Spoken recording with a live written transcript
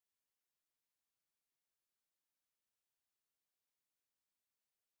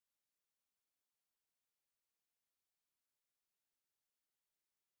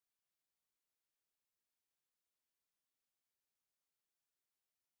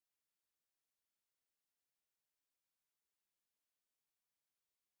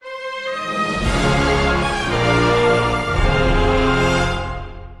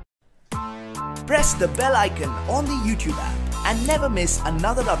press the bell icon on the YouTube app and never miss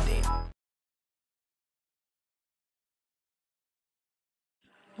another update.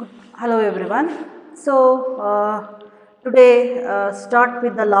 Hello everyone. So today start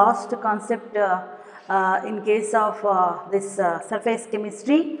with the last concept in case of this surface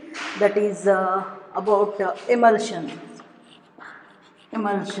chemistry, that is about emulsions.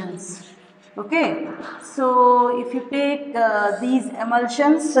 Okay, so if you take these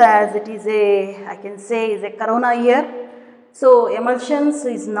emulsions, as it is a, I can say, is a corona year. So emulsions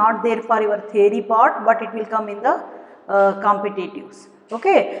is not there for your theory part, but it will come in the competitives.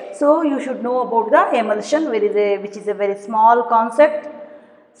 Okay, so you should know about the emulsion, which is a very small concept.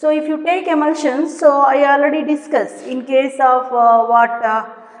 So if you take emulsions, so I already discussed in case of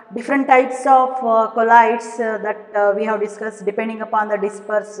different types of colloids that we have discussed depending upon the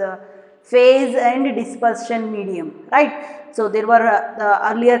disperse phase and dispersion medium, right. So there were the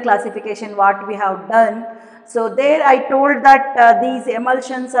earlier classification what we have done. So there I told that these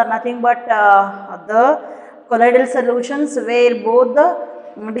emulsions are nothing but the colloidal solutions where both the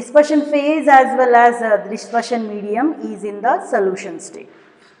dispersion phase as well as the dispersion medium is in the solution state.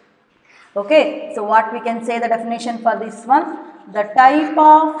 Okay, so what we can say the definition for this one, the type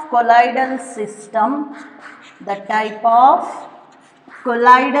of colloidal system,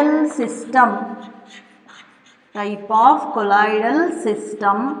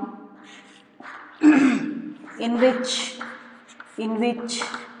 in which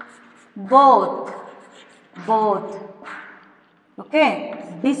both okay,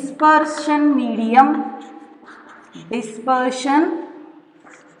 dispersion medium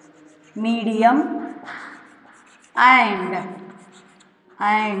and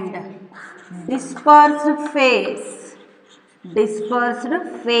dispersed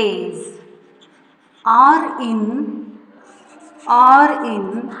phase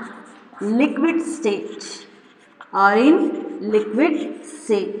are in liquid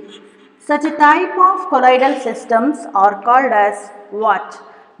state. Such a type of colloidal systems are called as what?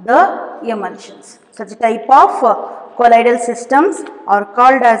 The emulsions. Such a type of colloidal systems are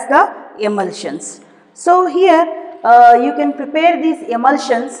called as the emulsions. So here you can prepare these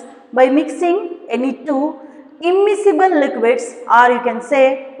emulsions by mixing any two immiscible liquids, or you can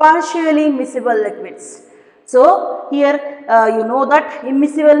say partially miscible liquids. So here you know that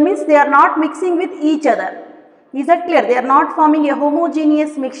immiscible means they are not mixing with each other. Is that clear? They are not forming a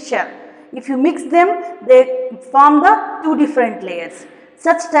homogeneous mixture. If you mix them, they form the two different layers.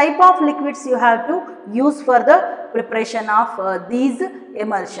 Such type of liquids you have to use for the preparation of these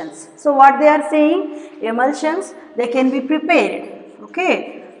emulsions. So what they are saying, emulsions, they can be prepared.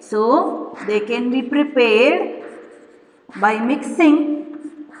 Okay, so they can be prepared by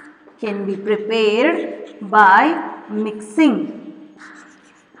mixing.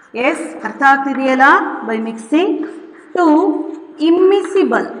 Yes, artha agtidiyala, by mixing two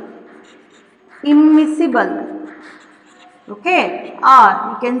immiscible, okay, or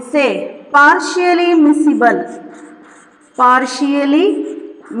you can say partially miscible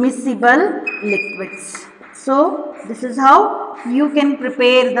liquids. So this is how you can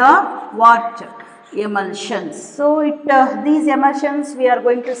prepare the emulsions. So these emulsions we are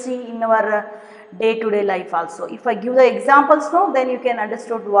going to see in our day-to-day life also. If I give the examples now, then you can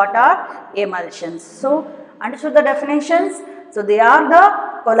understand what are emulsions. So understood the definitions. So they are the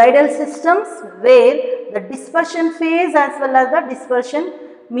colloidal systems where the dispersion phase as well as the dispersion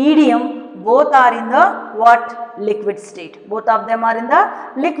medium both are in the liquid state. Both of them are in the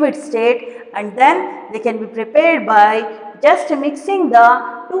liquid state, and then they can be prepared by just mixing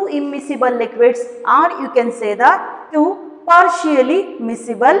the two immiscible liquids, or you can say the two partially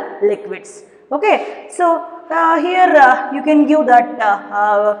miscible liquids. Okay, so here you can give that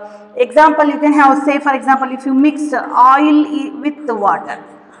example. You can have, say for example, if you mix oil with water.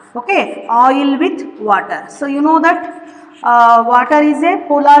 Okay, oil with water. So you know that water is a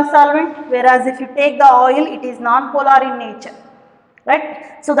polar solvent, whereas if you take the oil, it is non-polar in nature, right.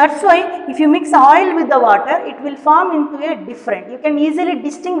 So that's why if you mix oil with the water, it will form into a different. You can easily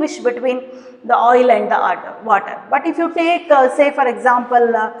distinguish between the oil and the water. But if you take say for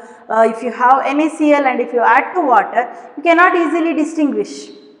example, if you have NaCl and if you add to water, you cannot easily distinguish.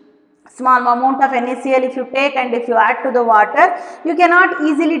 Small amount of NaCl if you take and if you add to the water, you cannot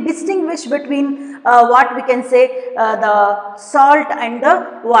easily distinguish between what we can say the salt and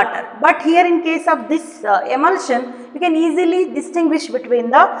the water. But here in case of this emulsion, you can easily distinguish between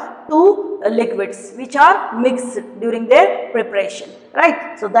the two liquids which are mixed during their preparation,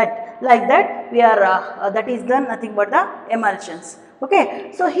 right. So that like that we are that is done nothing but the emulsions.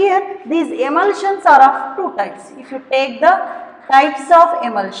 Okay, so here these emulsions are of two types. If you take the types of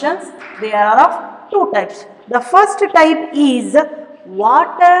emulsions. There are of two types. The first type is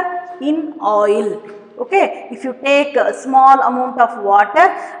water in oil. Okay, if you take a small amount of water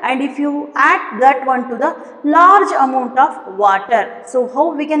and if you add that one to the large amount of water. So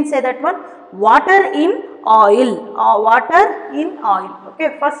how we can say that one? Water in oil or water in oil.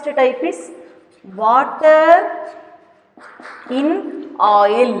 Okay, first type is water in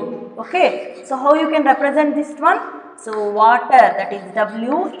oil. Okay, so how you can represent this one? So water, that is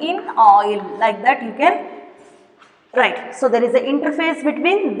W in oil, like that you can write. So there is an interface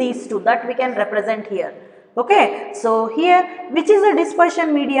between these two that we can represent here. Okay, so here which is the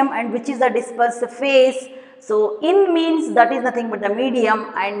dispersion medium and which is the dispersive phase. So in means that is nothing but the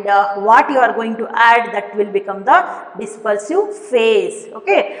medium, and what you are going to add, that will become the dispersive phase.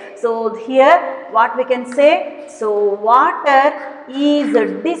 Okay, so here what we can say, so water is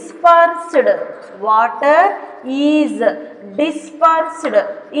dispersed, water is dispersed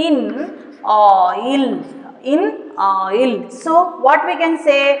in oil, in oil. So what we can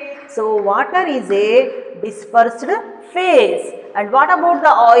say, so water is a dispersed phase. And what about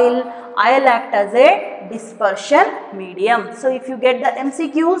the oil? Oil act as a dispersion medium. So if you get the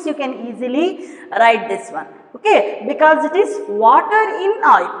MCQs, you can easily write this one. Okay, because it is water in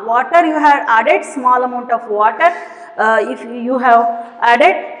oil. Water, you have added small amount of water. If you have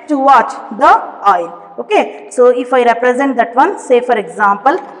added to what? The oil. Okay, so if I represent that one, say for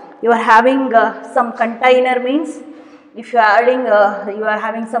example, you are having some container, means if you are adding, you are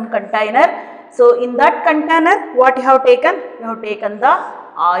having some container. So in that container, what you have taken? You have taken the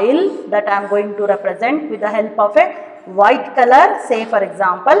oil that I am going to represent with the help of a white color, say for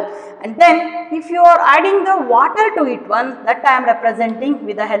example. And then if you are adding the water to it one, that I am representing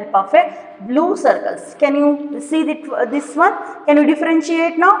with the help of a blue circles. Can you see this one? Can you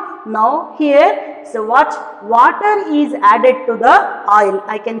differentiate now? Now here, so what? Water is added to the oil.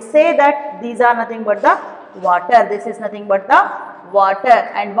 I can say that these are nothing but the water. This is nothing but the water,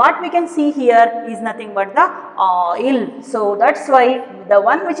 and what we can see here is nothing but the oil. So that's why the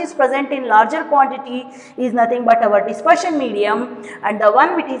one which is present in larger quantity is nothing but our dispersion medium, and the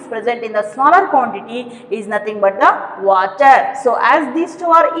one which is present in the smaller quantity is nothing but the water. So as these two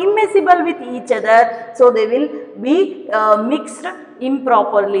are immiscible with each other, so they will be mixed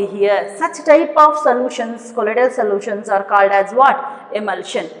improperly here. Such type of solutions, colloidal solutions, are called as what?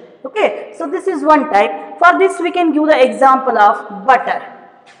 Emulsion. Okay, so this is one type. For this we can give the example of butter.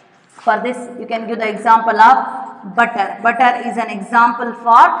 For this you can give the example of butter. Butter is an example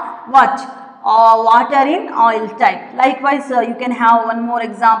for what? Water in oil type. Likewise, you can have one more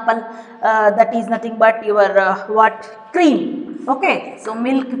example, that is nothing but your what? Cream. Okay, so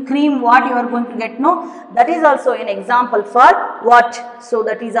milk, cream, what you are going to get? No, that is also an example for what? So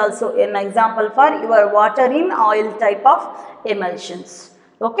that is also an example for your water in oil type of emulsions.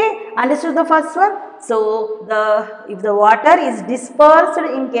 Okay, understood the first one? So if the water is dispersed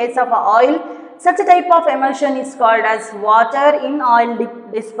in case of oil, such a type of emulsion is called as water in oil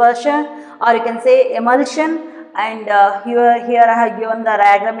dispersion, or you can say emulsion. And here I have given the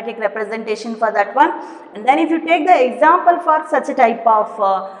diagrammatic representation for that one. And then if you take the example for such a type of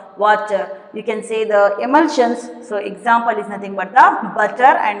water, you can say the emulsions. So example is nothing but the butter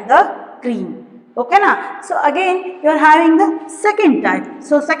and the cream. Okay na? So again you are having the second type.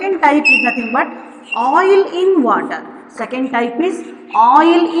 So second type is nothing but oil in water. Second type is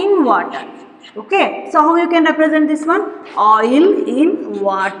oil in water. Okay, so how you can represent this one? Oil in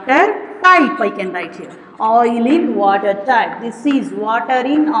water type I can write here. Oil in water type. This is water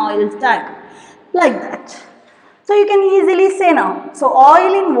in oil type, like that. So you can easily say now. So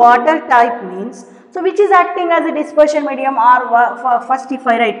oil in water type means, so which is acting as a dispersion medium, or first if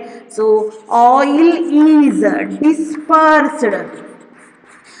I write, so oil is dispersed.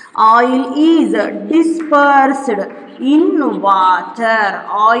 Oil is dispersed in water.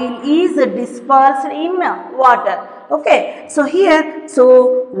 Oil is dispersed in water. Okay, so here,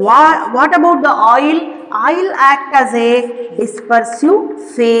 so what about the oil? Oil acts as a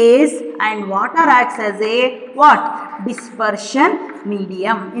dispersive phase and water acts as a what? Dispersion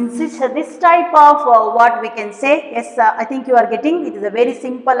medium. In this type of what we can say, yes, I think you are getting, it is a very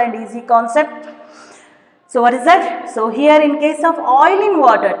simple and easy concept. So what is that? So here in case of oil in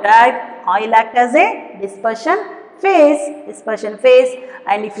water type, oil acts as a dispersion phase,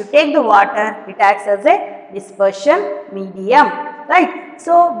 and if you take the water, it acts as a dispersion medium, right?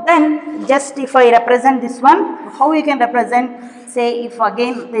 So then just if I represent this one, how you can represent, say if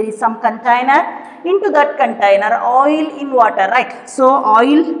again there is some container, into that container oil in water, right? So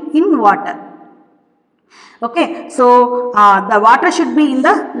oil in water. Okay, so the water should be in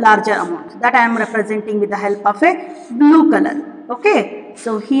the larger amount, that I am representing with the help of a blue color. Okay,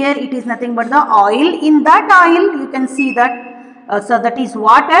 so here it is nothing but the oil. In that oil you can see that so that is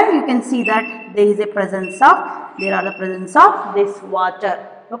water. You can see that there is a presence of this water.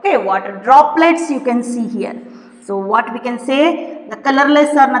 Okay, water droplets you can see here. So what we can say, the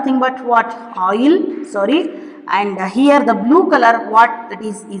colorless are nothing but what? Oil, sorry, and here the blue color, what that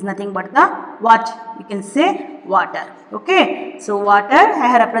is nothing but the what? You can say water. Okay, so water I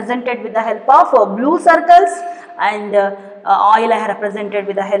have represented with the help of blue circles, and oil I have represented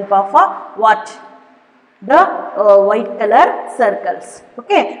with the help of what? The white color circles.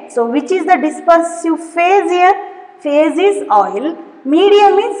 Okay, so which is the dispersive phase here? Phase is oil,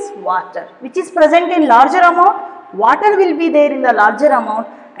 medium is water, which is present in larger amount. Water will be there in the larger amount,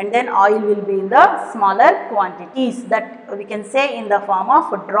 and then oil will be in the smaller quantities, that we can say in the form of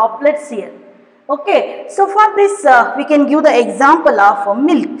droplets here. Okay, so for this we can give the example of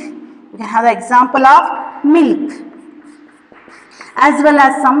milk. We can have the example of milk, as well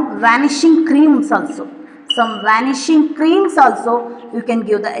as some vanishing creams also. Some vanishing creams also you can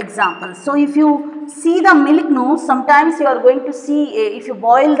give the example. So if you see the milk, no, sometimes you are going to see if you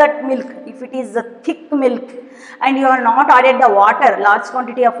boil that milk, if it is a thick milk and you are not added the water, large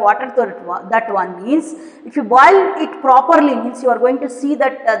quantity of water to it, that one means if you boil it properly, means you are going to see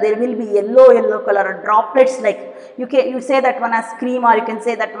that there will be yellow color droplets, like you say that one has cream, or you can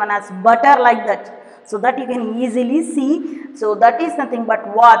say that one has butter, like that. So that you can easily see. So that is nothing but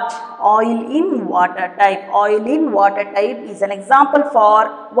what? Oil in water type. Oil in water type is an example for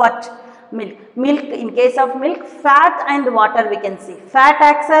what? Milk. Milk, in case of milk, fat and water we can see. Fat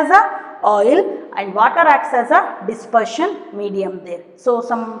acts as a oil and water acts as a dispersion medium there. So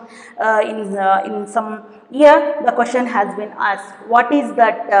some in some year the question has been asked, what is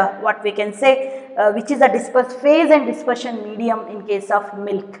that what we can say, which is the disperse phase and dispersion medium in case of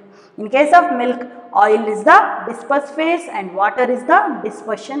milk. In case of milk, oil is the disperse phase and water is the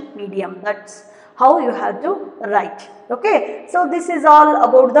dispersion medium. That's how you have to write. Okay, so this is all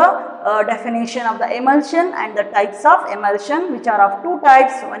about the definition of the emulsion and the types of emulsion, which are of two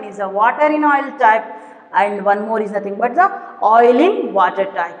types. One is a water in oil type, and one more is nothing but the oil in water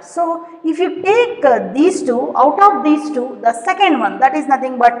type. So if you take these two, out of these two, the second one, that is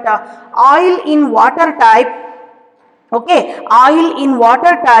nothing but oil in water type. Okay, oil in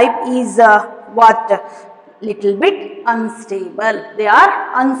water type is what? Little bit unstable. They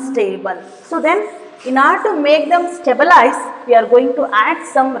are unstable. So then, in order to make them stabilize, we are going to add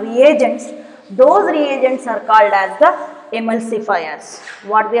some reagents. Those reagents are called as the emulsifiers.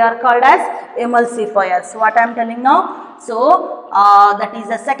 What they are called as? Emulsifiers. What I am telling now? So that is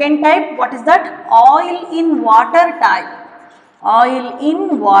the second type. What is that? Oil in water type. Oil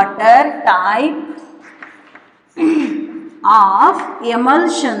in water type of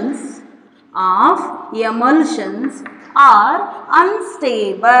emulsions are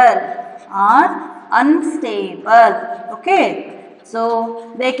unstable. Okay,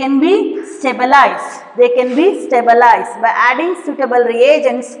 so they can be stabilized. By adding suitable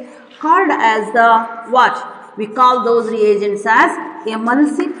reagents called as the what? We call those reagents as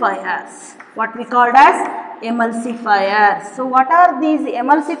emulsifiers. What we called as emulsifiers. So what are these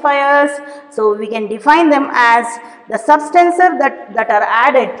emulsifiers? So we can define them as the substances that are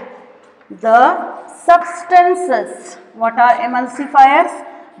added. The substances. What are emulsifiers?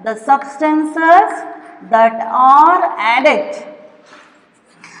 The substances that are added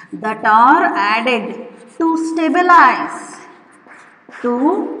to stabilize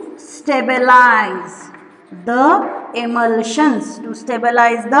the emulsions. To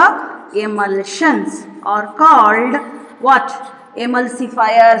stabilize the emulsions are called what?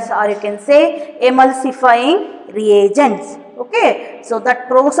 Emulsifiers, or you can say emulsifying reagents. Okay, so that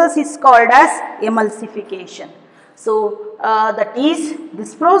process is called as emulsification. So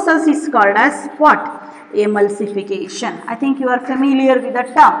this process is called as what? Emulsification. I think you are familiar with the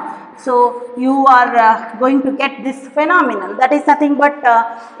term. So you are going to get this phenomenon. That is nothing but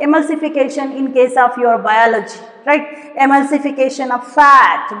emulsification in case of your biology, right? Emulsification of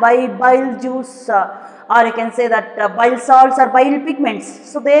fat by bile juice, or you can say that bile salts or bile pigments.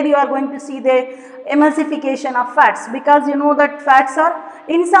 So there you are going to see the emulsification of fats, because you know that fats are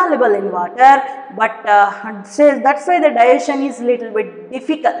insoluble in water, but that's why the digestion is little bit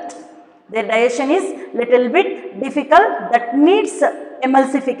difficult. Their digestion is little bit difficult, that needs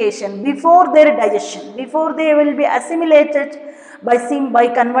emulsification before their digestion, before they will be assimilated by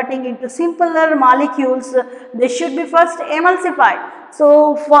converting into simpler molecules. They should be first emulsified.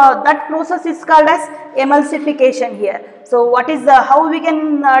 So for that process is called as emulsification here. So what is how we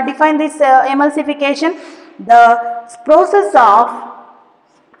can define this emulsification? The process of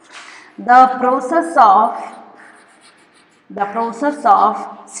the process of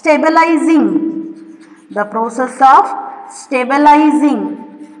stabilizing, the process of stabilizing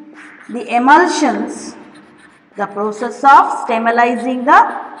the emulsions, the process of stabilizing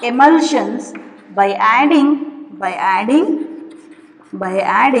the emulsions by adding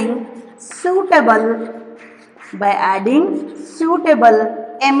suitable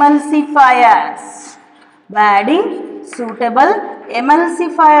emulsifiers. By adding suitable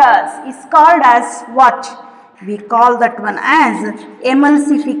emulsifiers is called as what? We call that one as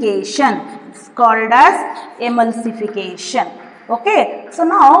emulsification. It's called as emulsification. Okay. So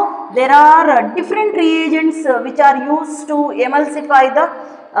now there are different reagents which are used to emulsify the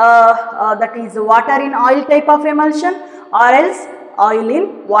that is water in oil type of emulsion or else oil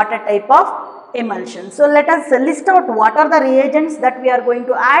in water type of emulsion. So let us list out what are the reagents that we are going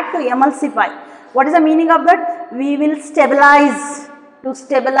to add to emulsify. What is the meaning of that? We will stabilize,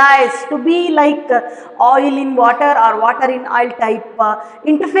 to be like oil in water or water in oil type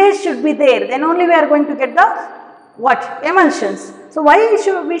interface should be there. Then only we are going to get the what? Emulsions. So why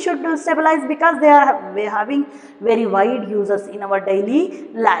we should stabilize? Because they are having very wide uses in our daily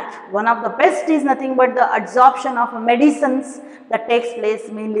life. One of the best is nothing but the adsorption of medicines that takes place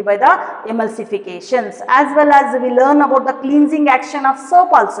mainly by the emulsifications, as well as we learn about the cleansing action of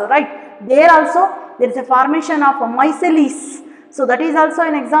soap also, right? There also there is a formation of micelles. So that is also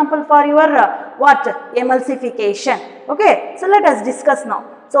an example for your what? Emulsification. Okay. So let us discuss now.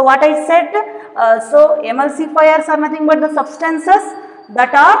 So what I said, so emulsifiers are nothing but the substances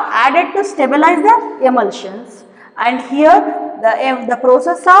that are added to stabilize the emulsions, and here the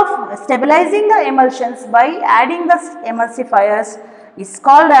process of stabilizing the emulsions by adding the emulsifiers is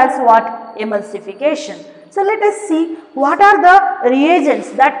called as what? Emulsification. So let us see what are the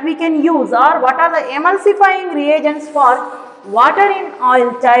reagents that we can use, or what are the emulsifying reagents for water in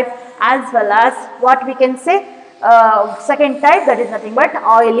oil type, as well as what we can say second type, that is nothing but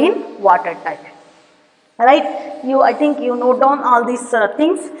oil in water type. Right? I think you note down all these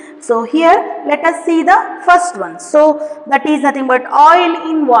things. So here let us see the first one. So that is nothing but oil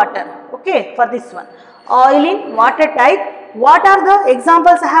in water. Okay, for this one, oil in water type. What are the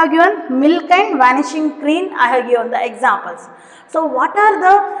examples I have given? Milk and vanishing cream, I have given the examples. So what are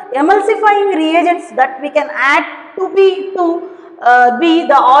the emulsifying reagents that we can add to be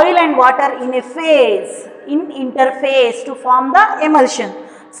the oil and water in a phase, in interface to form the emulsion?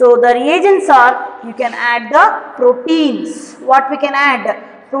 So the reagents are, you can add the proteins. What we can add?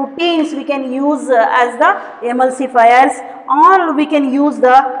 Proteins we can use as the emulsifiers, or we can use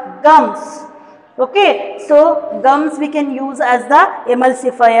the gums. Okay, so gums we can use as the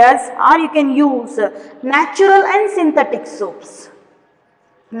emulsifiers, or you can use natural and synthetic soaps.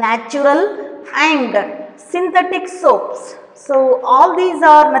 Natural and synthetic soaps. So all these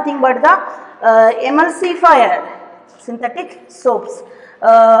are nothing but the emulsifier, synthetic soaps.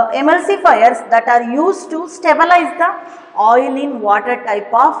 Emulsifiers that are used to stabilize the oil in water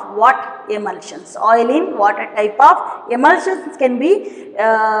type of what? Emulsions. Oil in water type of emulsions can be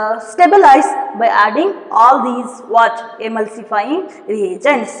stabilized by adding all these what? Emulsifying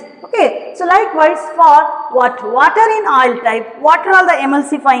reagents. Okay. So likewise for what? Water in oil type, what are all the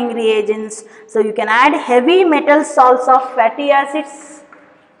emulsifying reagents? So you can add heavy metal salts of fatty acids,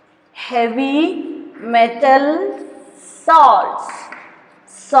 heavy metal salts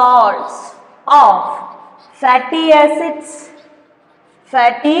of fatty acids,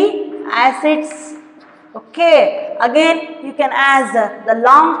 okay. Again you can add the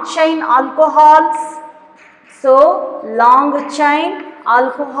long chain alcohols, so long chain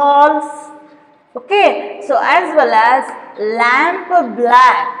alcohols, okay. So as well as lamp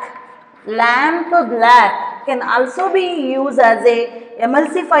black can also be used as a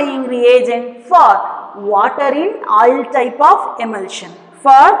emulsifying reagent for water in oil type of emulsion.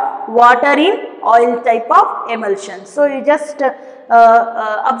 So you just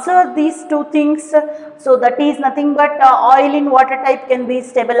observe these two things. So that is nothing but oil in water type can be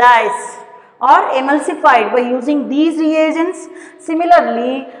stabilized or emulsified by using these reagents.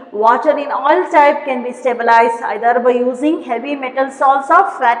 Similarly, water in oil type can be stabilized either by using heavy metal salts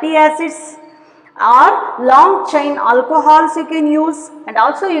of fatty acids or long chain alcohols you can use, and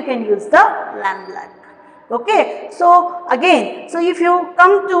also you can use the lamp black. Okay. So again, so if you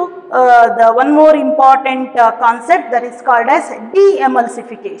come to the one more important concept, that is called as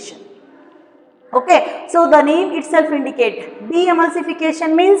de-emulsification. Okay. So the name itself indicates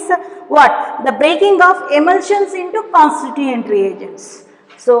de-emulsification means what? The breaking of emulsions into constituent reagents.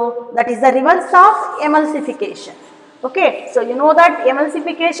 So that is the reverse of emulsification. Okay. So you know that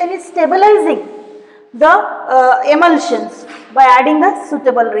emulsification is stabilizing. the emulsions by adding the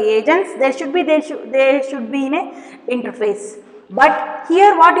suitable reagents. They should be in a interface. But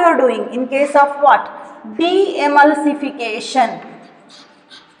here what you are doing in case of what? De-emulsification.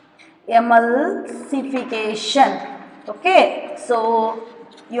 Emulsification. Okay, so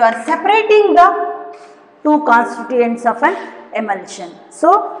you are separating the two constituents of an emulsion.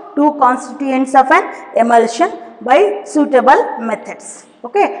 So two constituents of an emulsion by suitable methods.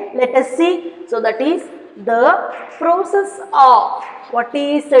 Okay, let us see. So that is the process of, what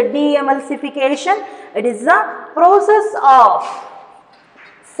is de-emulsification? It is the process of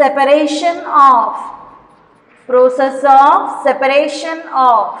separation of,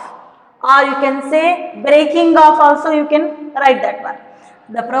 or you can say breaking off also, you can write that one.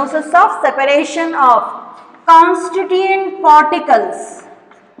 The process of separation of constituent particles,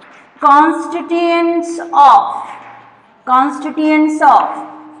 constituents of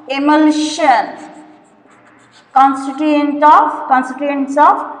emulsion, constituents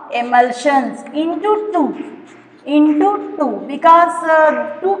of emulsions into two, because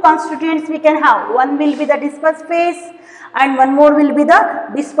two constituents we can have. One will be the disperse phase and one more will be the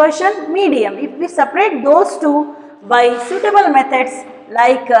dispersion medium. If we separate those two by suitable methods,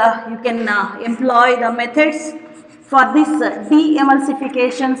 like you can employ the methods for this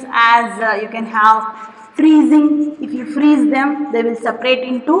de-emulsifications, as you can have freezing. If you freeze them, they will separate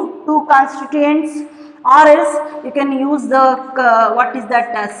into two constituents, or else you can use the what is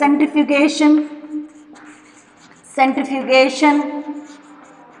that centrifugation.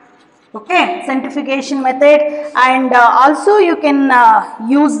 Okay, centrifugation method, and also you can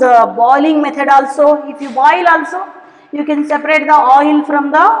use the boiling method also. If you boil also, you can separate the oil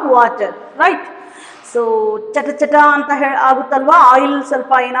from the water, right? So ಚಟ ಅಂತ ಆಗುತ್ತಲ್ವಾ, oil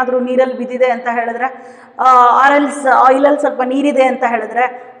ಸ್ವಲ್ಪ ಏನಾದರೂ ನೀರಲ್ಲಿ ಬಿದ್ದಿದೆ ಅಂತ ಹೇಳಿದ್ರೆ, ಆರಲ್ಸ್ ಆಯಿಲಲ್ಲಿ ಸ್ವಲ್ಪ ನೀರಿದೆ ಅಂತ ಹೇಳಿದ್ರೆ,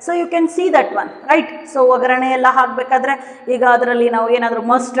 so you can see that one, right? So ಒಗ್ಗರಣೆ ಎಲ್ಲ ಹಾಕಬೇಕಾದ್ರೆ ಈಗ ಅದರಲ್ಲಿ ನಾವು ಏನಾದರೂ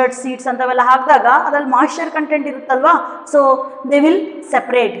ಮಸ್ಟರ್ಡ್ ಸೀಡ್ಸ್ ಅಂತವೆಲ್ಲ ಹಾಕಿದಾಗ ಅದರಲ್ಲಿ ಮಾಯಿಶ್ಚರ್ ಕಂಟೆಂಟ್ ಇರುತ್ತಲ್ವಾ, so they will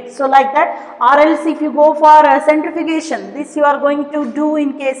separate. So like that, or else if you go for centrifugation, this you are going to do in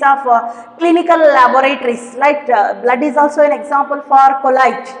case of clinical laboratories, like blood is also an example for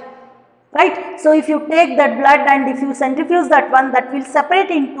colloid, right? So if you take that blood and if you centrifuge that one, that will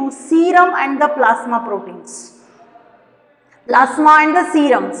separate into serum and the plasma proteins. Plasma and the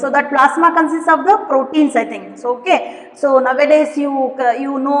serum. So that plasma consists of the proteins, I think. So okay. So nowadays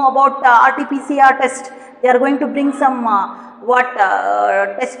you know about RT-PCR test. They are going to bring some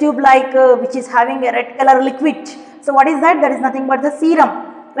test tube like which is having a red color liquid. So what is that? That is nothing but the serum,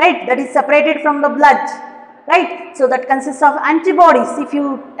 right? That is separated from the blood, right? So that consists of antibodies. If you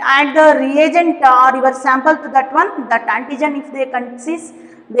add the reagent or your sample to that one, that antigen, if they consist,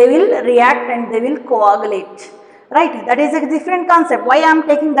 they will react and they will coagulate, right? That is a different concept. Why I am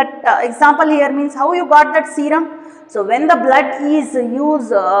taking that example here means how you got that serum. So when the blood is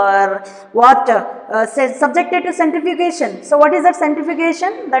used subjected to centrifugation. So what is that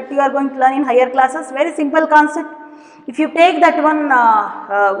centrifugation? That you are going to learn in higher classes. Very simple concept. If you take that one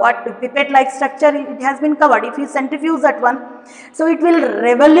pipette like structure, it has been covered. If you centrifuge that one, so it will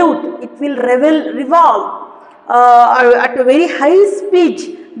revolve at a very high speed.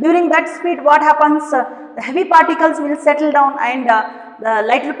 During that speed, what happens? The heavy particles will settle down and the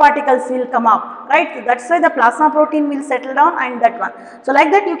lighter particles will come up, right? That's why the plasma protein will settle down and that one. So like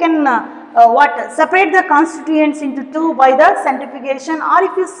that you can separate the constituents into two by the centrifugation, or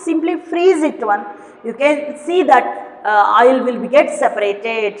if you simply freeze it one, you can see that oil will get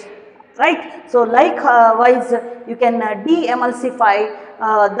separated, right? So likewise you can de-emulsify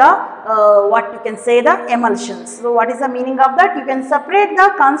the emulsions. So what is the meaning of that? You can separate the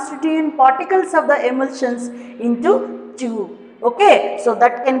constituent particles of the emulsions into two. Okay, so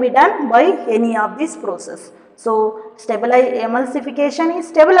that can be done by any of this process. So emulsification is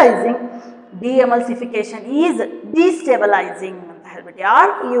stabilizing, de-emulsification is destabilizing, or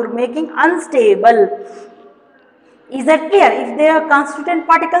you are making unstable. Is that clear? If their constituent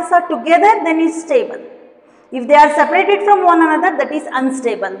particles are together, then it is stable. If they are separated from one another, that is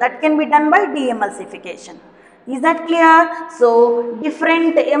unstable. That can be done by de-emulsification. Is that clear? So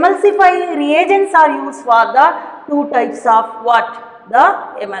different emulsifying reagents are used for the two types of the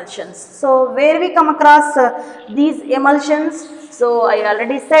emulsions. So where we come across these emulsions? So I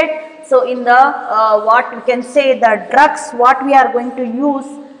already said. So in the you can say the drugs what we are going to use.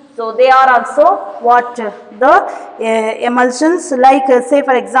 So they are also the emulsions, like say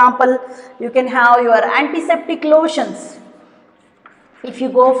for example, you can have your antiseptic lotions. If you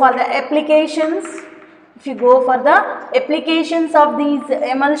go for the applications, of these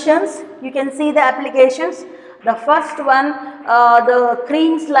emulsions, you can see the applications. The first one, the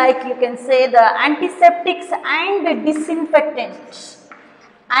creams like you can say the antiseptics and disinfectants.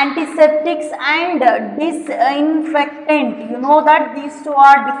 Antiseptics and disinfectant, you know that these two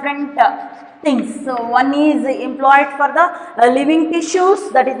are different things. So one is employed for the living tissues,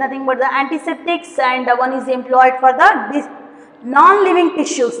 that is nothing but the antiseptics, and one is employed for the non-living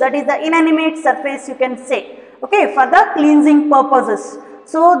tissues, that is the inanimate surface you can say, okay, for the cleansing purposes.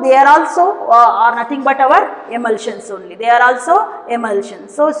 So they are also are nothing but our emulsions only. They are also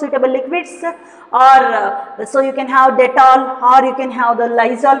emulsions. So suitable liquids or so you can have Dettol or you can have the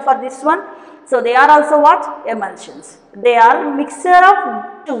Lysol for this one. So they are also what? Emulsions. They are mixture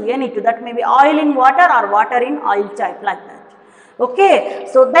of two, any two, that may be oil in water or water in oil type, like that. Okay,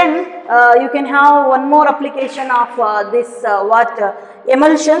 so then you can have one more application of this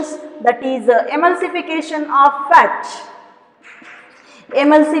emulsions, that is emulsification of fat.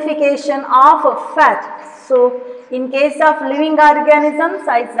 Emulsification of fat. So in case of living organisms,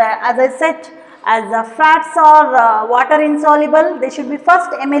 as I said, as the fats are water insoluble, they should be first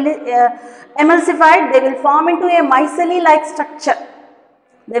emulsified. They will form into a micelle like structure.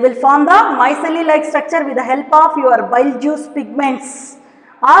 They will form the micelle like structure with the help of your bile juice pigments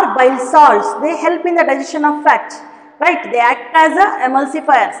or bile salts. They help in the digestion of fat, right? They act as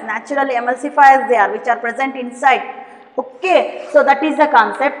emulsifiers, natural emulsifiers they are, which are present inside. Okay, so that is the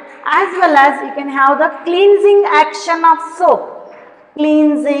concept. As well as you can have the cleansing action of soap.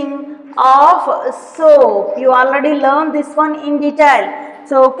 Cleansing of soap. You already learned this one in detail.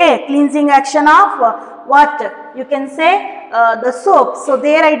 So, okay, cleansing action of what? You can say the soap. So,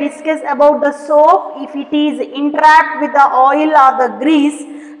 there I discussed about the soap. If it is entrapped with the oil or the grease,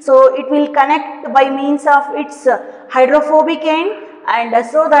 so it will connect by means of its hydrophobic end, and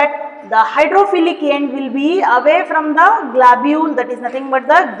so that the hydrophilic end will be away from the globule, that is nothing but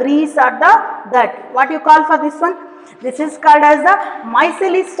the grease or the that. What you call for this one? This is called as the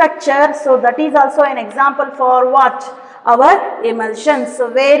micelle structure. So that is also an example for what? Our emulsions.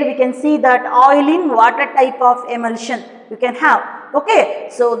 So where we can see that oil in water type of emulsion you can have. Okay,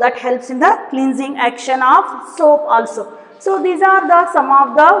 so that helps in the cleansing action of soap also. So these are the some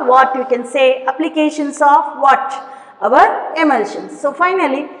of the what you can say applications of what? Our emulsions. So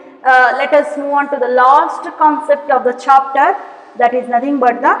finally, let us move on to the last concept of the chapter, that is nothing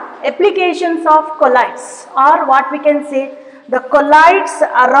but the applications of colloids, or what we can say the colloids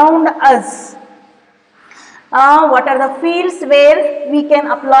around us. What are the fields where we can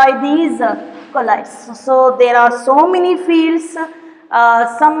apply these colloids? So there are so many fields.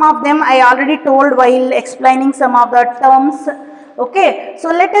 Some of them I already told while explaining some of the terms. Okay, so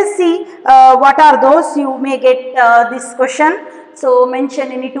let us see what are those. You may get this question. So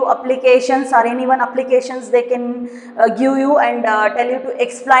mention any two applications or any one applications they can give you and tell you to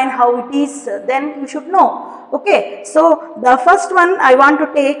explain how it is, then you should know. Okay, so the first one I want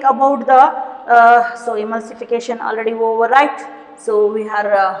to take about the so emulsification already over, right? So we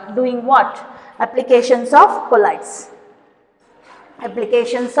are doing what? Applications of colloids.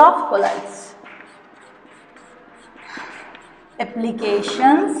 Applications of colloids.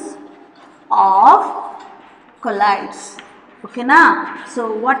 Applications of colloids. Okay, now,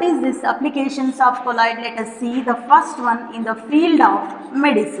 so what is this applications of colloid? Let us see the first one in the field of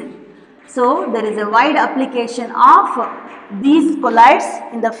medicine. So there is a wide application of these colloids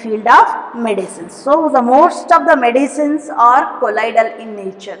in the field of medicine. So the most of the medicines are colloidal in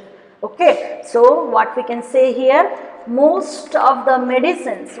nature. Okay, so what we can say here, most of the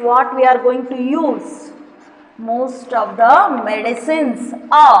medicines what we are going to use, most of the medicines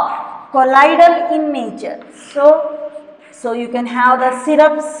are colloidal in nature. So you can have the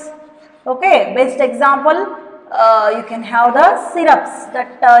syrups. Okay, best example, you can have the syrups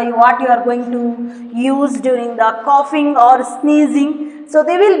that what you are going to use during the coughing or sneezing. So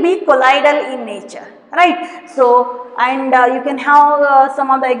they will be colloidal in nature, right? So and you can have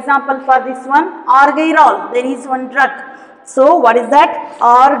some of the example for this one, argyrol. There is one drug. So what is that?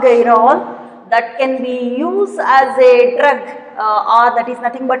 Argyrol, that can be used as a drug or that is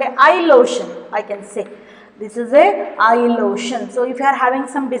nothing but an eye lotion, I can say. This is a eye lotion. So if you are having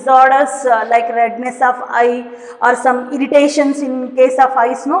some disorders like redness of eye or some irritations in case of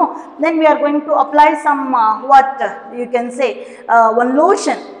eyes, no, then we are going to apply some what you can say one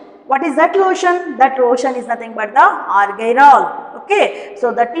lotion. What is that lotion? That lotion is nothing but the argyrol. Okay,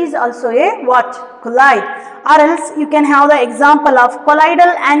 so that is also a what? Colloid. Or else you can have the example of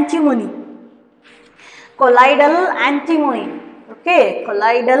colloidal antimony. Colloidal antimony. Okay,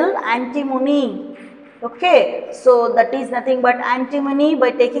 colloidal antimony. Okay, so that is nothing but antimony. By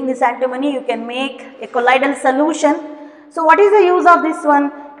taking this antimony, you can make a colloidal solution. So what is the use of this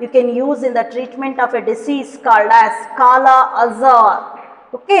one? you can use in the treatment of a disease called as Kala Azar.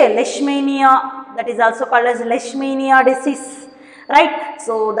 Okay, Leishmania, that is also called as Leishmania disease, right?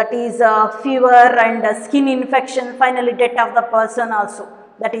 So that is fever and skin infection, finally death of the person also.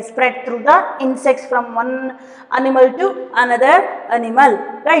 That is spread through the insects from one animal to another animal,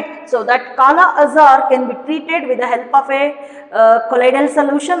 right? So that Kala Azar can be treated with the help of a colloidal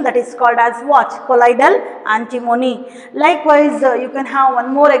solution, that is called as what? Colloidal antimony. Likewise, you can have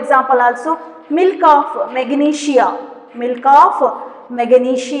one more example also, milk of magnesia. Milk of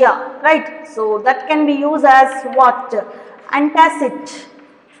magnesia, right? So that can be used as what? Antacid.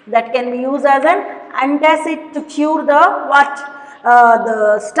 That can be used as an antacid to cure the what?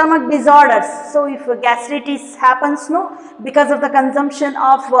 The stomach disorders. So if gastritis happens, no, because of the consumption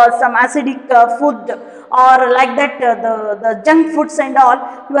of some acidic food or like that, the junk foods and all,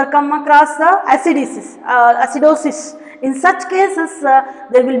 you are come across the acidosis. In such cases,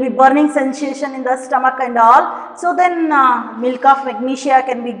 there will be burning sensation in the stomach and all. So then milk of magnesia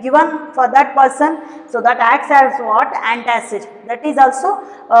can be given for that person. So that acts as what? Antacid. That is also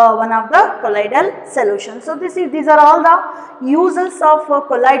one of the colloidal solutions. So these are all the uses of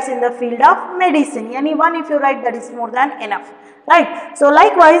colloids in the field of medicine. Any one if you write, that is more than enough. Right. So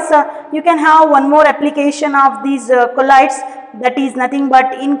likewise, you can have one more application of these colloids, that is nothing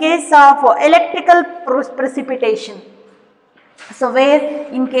but in case of electrical precipitation. So where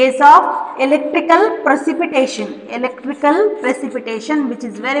in case of electrical precipitation, which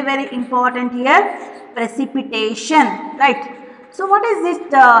is very, very important here, precipitation, right? So what is this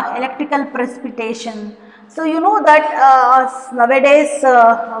electrical precipitation? So you know that nowadays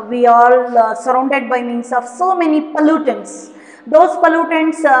we are surrounded by means of so many pollutants. Those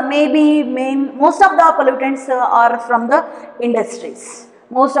pollutants most of the pollutants are from the industries.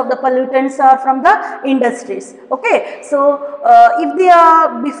 Most of the pollutants are from the industries. Okay, so if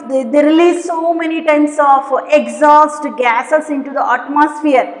they release so many types of exhaust gases into the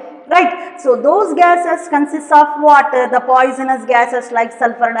atmosphere, right? So those gases consist of what? The poisonous gases like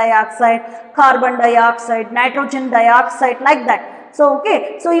sulfur dioxide, carbon dioxide, nitrogen dioxide, like that. So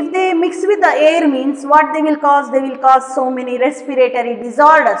okay, so if they mix with the air, means what they will cause? They will cause so many respiratory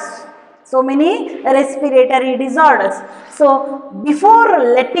disorders. So many respiratory disorders. So before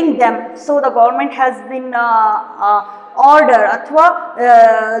letting them, so the government has been order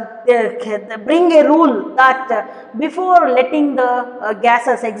bring a rule that before letting the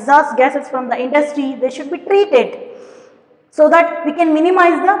exhaust gases from the industry, they should be treated, so that we can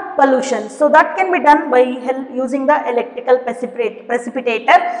minimize the pollution. So that can be done by using the electrical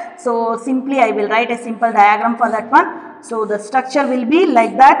precipitator. So simply I will write a simple diagram for that one. So the structure will be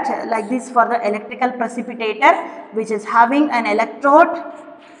like that, like this for the electrical precipitator, which is having an electrode,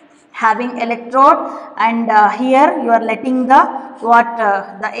 and here you are letting the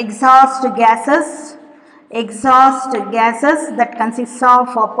the exhaust gases that consists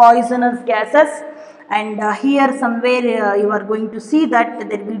of poisonous gases. And here somewhere you are going to see that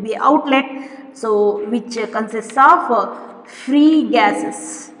there will be outlet, so which consists of free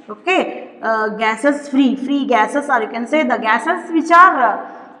gases. Okay, gases, free gases, or you can say the gases which are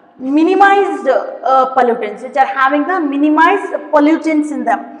minimized pollutants, which are having the minimized pollutants in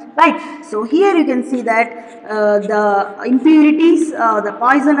them, right? So here you can see that the impurities, the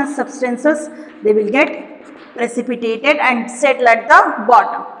poisonous substances, they will get precipitated and settle at the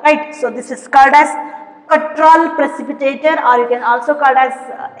bottom, right? So this is called as control precipitator, or you can also call as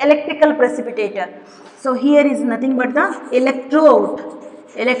electrical precipitator. So here is nothing but the electrode,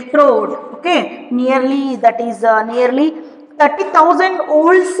 okay, nearly 30,000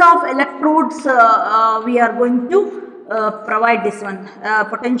 volts of electrodes we are going to provide this one,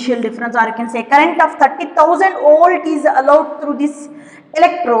 potential difference, or you can say current of 30,000 volt is allowed through this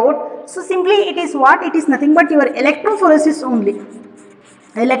electrode. So simply it is what? It is nothing but your electrophoresis only,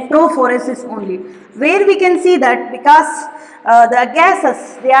 where we can see that because the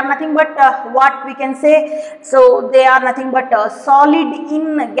gases, they are nothing but what we can say, so they are nothing but solid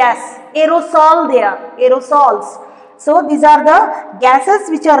in gas, aerosols. So these are the gases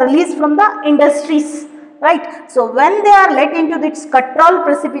which are released from the industries, right? So when they are let into this control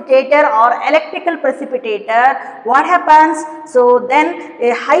precipitator or electrical precipitator, what happens? So then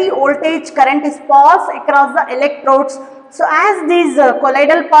a high voltage current is passed across the electrodes. So as these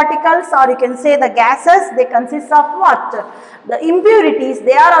colloidal particles, or you can say the gases, they consist of what? The impurities,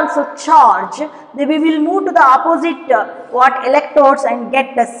 they are also charged. We will move to the opposite electrodes and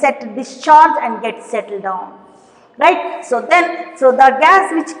get discharged and get settled down. right? So the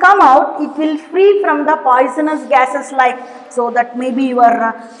gas which come out, it will free from the poisonous gases, like, so that may be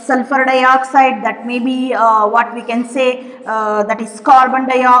your sulfur dioxide, that may be what we can say that is carbon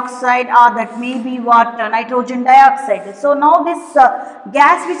dioxide, or that may be what nitrogen dioxide. So now this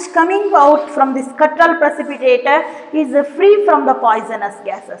gas which coming out from this Cuttrell precipitator is free from the poisonous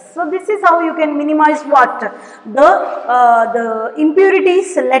gases. So this is how you can minimize what the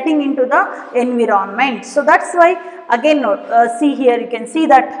impurities letting into the environment. So that's why again see here, you can see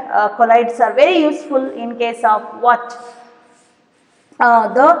that colloids are very useful in case of what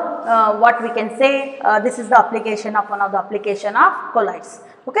what we can say, this is the application of one of the application of colloids.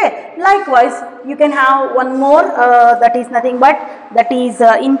 Okay, likewise you can have one more that is nothing but, that is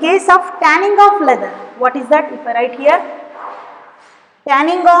in case of tanning of leather. What is that? If I write here,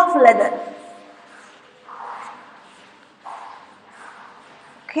 tanning of leather.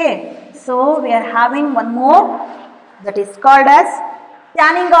 Okay, so we are having one more that is called as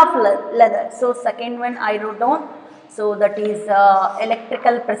tanning of leather. So second one I wrote down. So that is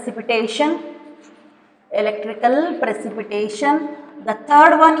electrical precipitation. Electrical precipitation. The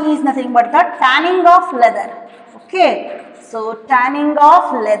third one is nothing but the tanning of leather. Okay, so tanning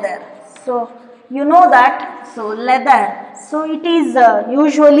of leather. So you know that. So leather. So it is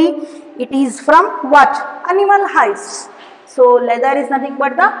usually it is from what? Animal hides. So leather is nothing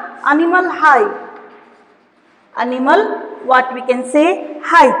but the animal hide. Animal, what we can say,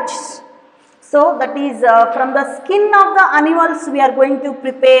 hides. So that is from the skin of the animals we are going to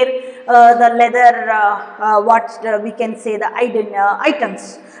prepare the leather, what we can say, the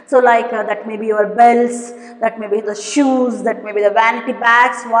items. So like that may be your belts, that may be the shoes, that may be the vanity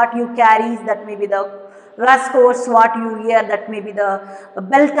bags what you carry, that may be the waistcoats what you wear, that may be the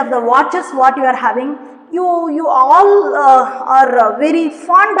belt of the watches what you are having. You all are very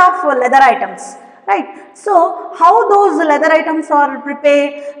fond of leather items. Right. So how those leather items are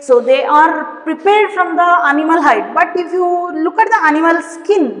prepared? So they are prepared from the animal hide. But if you look at the animal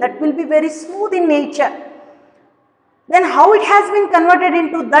skin, that will be very smooth in nature. Then how it has been converted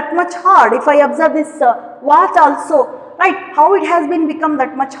into that much hard? If I observe this watch also, right, how it has been become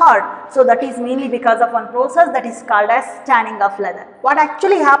that much hard? So that is mainly because of one process that is called as tanning of leather. What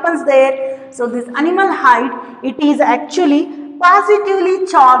actually happens there? So this animal hide, it is actually positively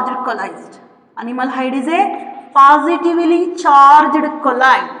charged colloid. Animal hide is a positively charged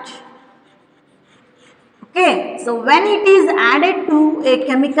colloid. Okay, so when it is added to a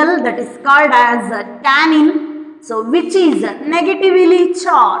chemical that is called as tannin, so which is negatively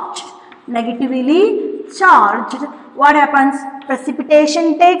charged, what happens?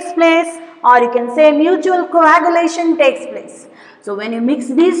 Precipitation takes place, or you can say mutual coagulation takes place. So when you mix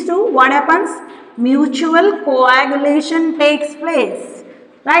these two, what happens? Mutual coagulation takes place.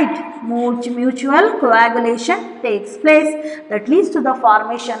 Right, mutual coagulation takes place, that leads to the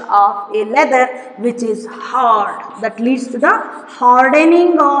formation of a leather which is hard, that leads to the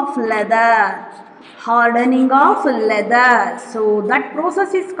hardening of leather, So that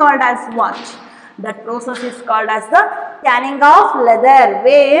process is called as what? That process is called as the tanning of leather,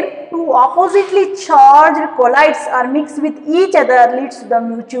 where two oppositely charged colloids are mixed with each other, leads to the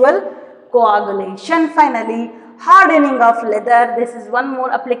mutual coagulation. Finally, hardening of leather. This is one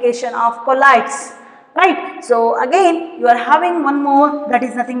more application of colloids, right? So again you are having one more, that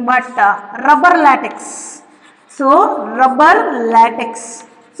is nothing but rubber latex. So rubber latex.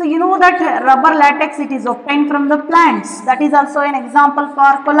 So you know that rubber latex, it is obtained from the plants. That is also an example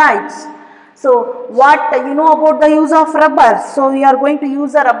for colloids. So what you know about the use of rubber? So you are going to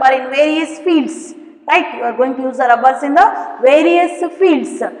use a rubber in various fields, right? You are going to use the rubbers in the various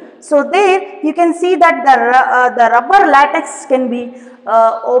fields. So there you can see that the rubber latex can be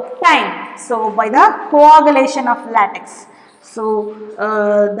obtained, so by the coagulation of latex. So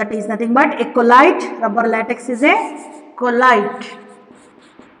that is nothing but a colloid. Rubber latex is a colloid.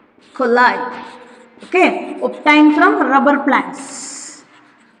 Okay, obtained from rubber plants.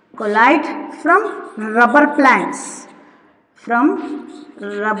 Colloid from rubber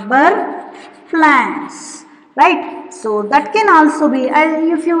plants. Right, so that can also be,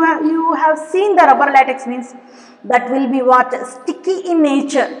 if you have seen the rubber latex, means that will be what? Sticky in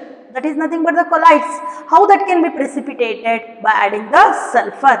nature. That is nothing but the colloids. How that can be precipitated? By adding the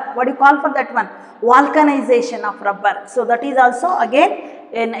sulfur. What do you call for that one? Vulcanization of rubber. So that is also again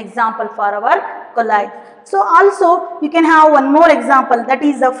an example for our colloid. So also you can have one more example, that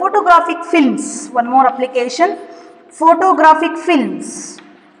is the photographic films. One more application, photographic films.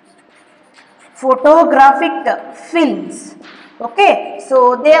 Okay,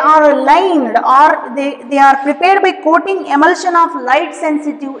 so they are lined, or they are prepared by coating emulsion of light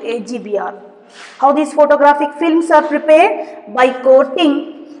sensitive AGBR. How these photographic films are prepared? By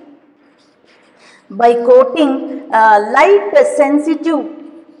coating light sensitive,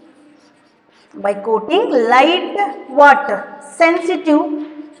 by coating light what? Sensitive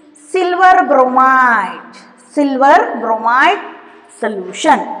silver bromide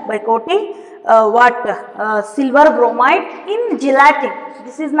solution, by coating silver bromide in gelatin.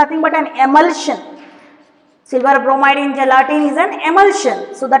 This is nothing but an emulsion. Silver bromide in gelatin is an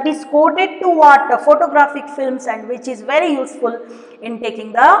emulsion. So that is coated to what? Photographic films, and which is very useful in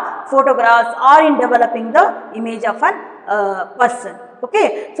taking the photographs or in developing the image of an person.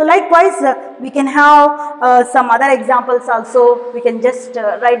 Okay. So likewise we can have some other examples also. We can just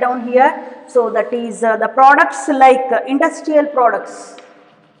write down here. So that is the products like industrial products.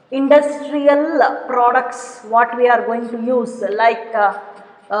 What we are going to use, like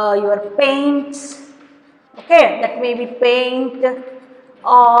your paints. Okay, that may be paint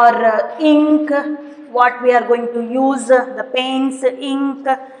or ink, what we are going to use, the paints, ink,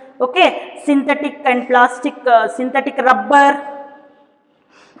 okay, synthetic and plastic, synthetic rubber.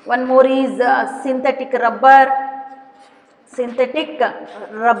 One more is synthetic rubber,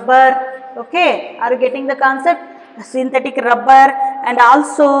 okay, are you getting the concept? Synthetic rubber, and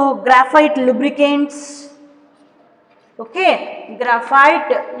also graphite lubricants, okay,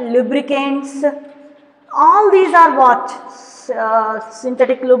 graphite lubricants. All these are what?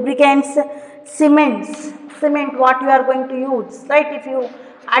 Synthetic lubricants, cement, what you are going to use, right? If you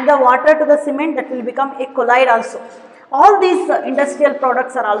add the water to the cement, that will become a colloid also. All these industrial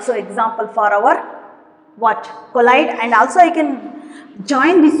products are also example for our what? Colloid. And also I can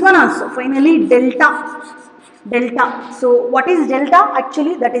join this one also, finally delta. So what is delta?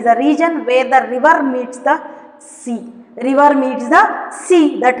 Actually that is a region where the river meets the sea.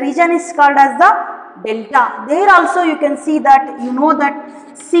 That region is called as the delta. There also you can see that, you know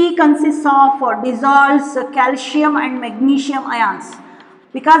that sea consists of dissolves calcium and magnesium ions,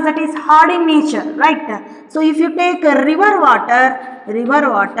 because that is hard in nature, right? So if you take river water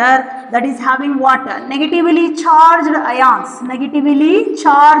that is having water, negatively charged ions,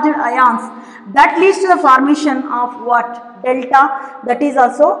 that leads to the formation of what? Delta. That is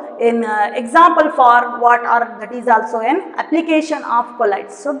also an example for what, or that is also an application of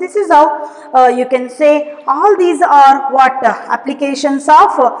colloids. So this is how you can say all these are what? Applications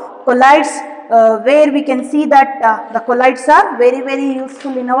of colloids, where we can see that the colloids are very, very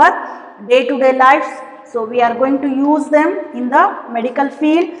useful in our day-to-day lives. So we are going to use them in the medical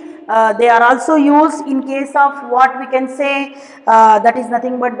field. They are also used in case of what we can say, that is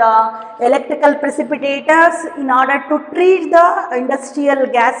nothing but the electrical precipitators, in order to treat the industrial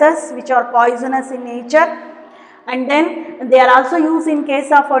gases which are poisonous in nature. And then they are also used in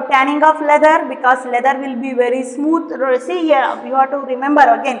case of tanning of leather, because leather will be very smooth. See here, you have to remember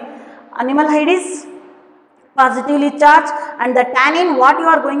again, animal hide is positively charged, and the tannin what you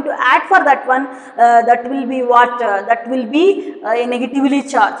are going to add for that one, that will be what? That will be negatively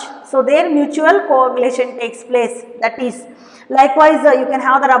charged. So their mutual coagulation takes place. That is, likewise you can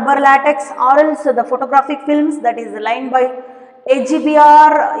have the rubber latex, or else the photographic films, that is lined by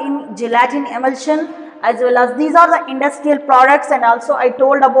HGBR in gelatin emulsion, as well as these are the industrial products. And also I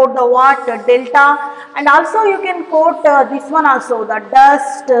told about the what? Delta. And also you can quote this one also, the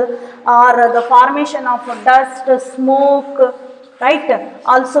dust or the formation of dust, smoke, right?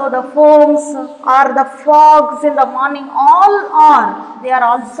 Also the foams or the fogs in the morning, they are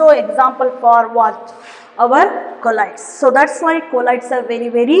also example for what? Our colloids. So that's why colloids are very,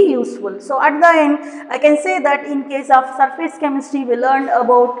 very useful. So at the end I can say that in case of surface chemistry, we learned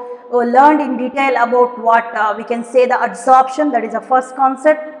in detail about what we can say the adsorption, that is the first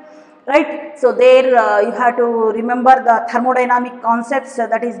concept, right? So there you have to remember the thermodynamic concepts,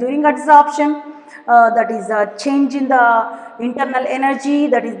 that is during adsorption, that is a change in the internal energy,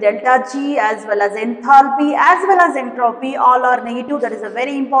 that is delta G, as well as enthalpy, as well as entropy, all are negative. That is a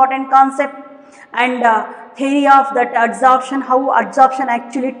very important concept. And theory of that adsorption, how adsorption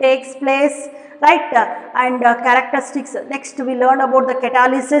actually takes place, right? And characteristics. Next we learn about the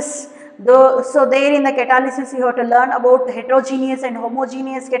catalysis. So there in the catalysis you have to learn about heterogeneous and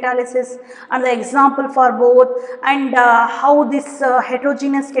homogeneous catalysis and the example for both, and how this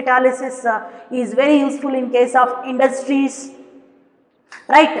heterogeneous catalysis is very useful in case of industries,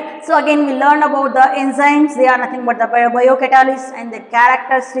 right? So again we learn about the enzymes. They are nothing but the biocatalysts and their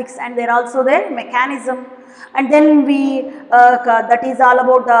characteristics and they are also their mechanism. And then we that is all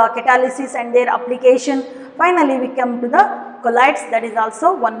about the catalysis and their application. Finally we come to the colloids, that is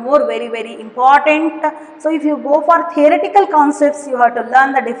also one more very important. So if you go for theoretical concepts, you have to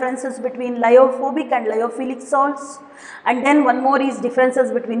learn the differences between lyophobic and lyophilic salts, and then one more is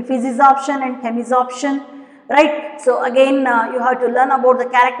differences between physisorption and chemisorption, right. So again you have to learn about the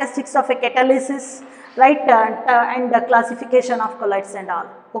characteristics of a catalysis, right, and the classification of colloids and all.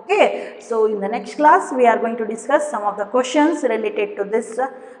 Okay. So in the next class we are going to discuss some of the questions related to this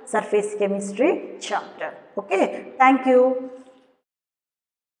surface chemistry chapter. Okay. Thank you.